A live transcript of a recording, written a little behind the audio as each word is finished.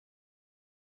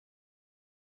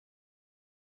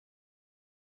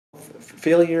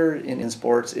failure in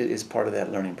sports is part of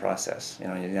that learning process. You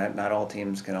know, not all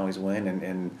teams can always win,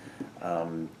 and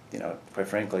you know, quite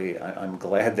frankly, I'm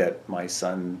glad that my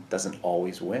son doesn't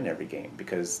always win every game,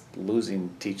 because losing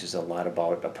teaches a lot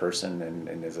about a person,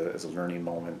 and as a learning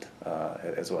moment,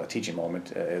 as well, a teaching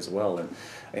moment as well. And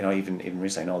you know, even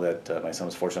recently, I know that my son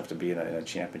was fortunate enough to be in a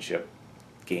championship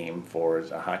game for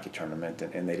a hockey tournament,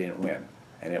 and they didn't win.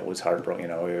 And it was heartbroken. You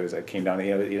know, it came down to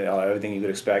everything you would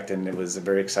expect, and it was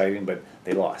very exciting, but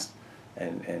they lost,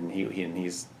 and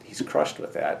he's crushed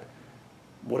with that.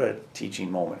 What a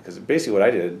teaching moment! Because basically, what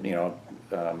I did, you know,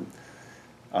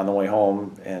 on the way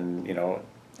home, and you know,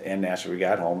 and after we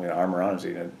got home, you know, arm around him,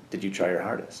 you know, did you try your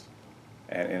hardest?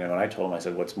 And when I told him, I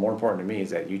said, what's more important to me is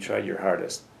that you tried your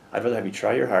hardest. I'd rather have you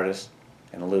try your hardest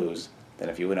and lose than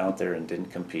if you went out there and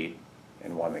didn't compete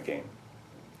and won the game.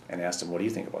 And asked him, what do you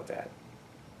think about that?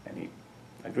 And he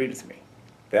agreed with me.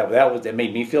 That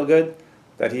made me feel good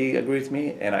that he agreed with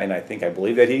me, and I think I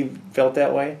believe that he felt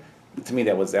that way. To me,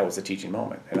 that was a teaching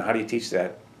moment. And how do you teach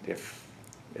that if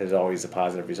there's always a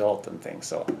positive result and things?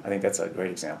 So I think that's a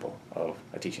great example of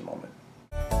a teaching moment.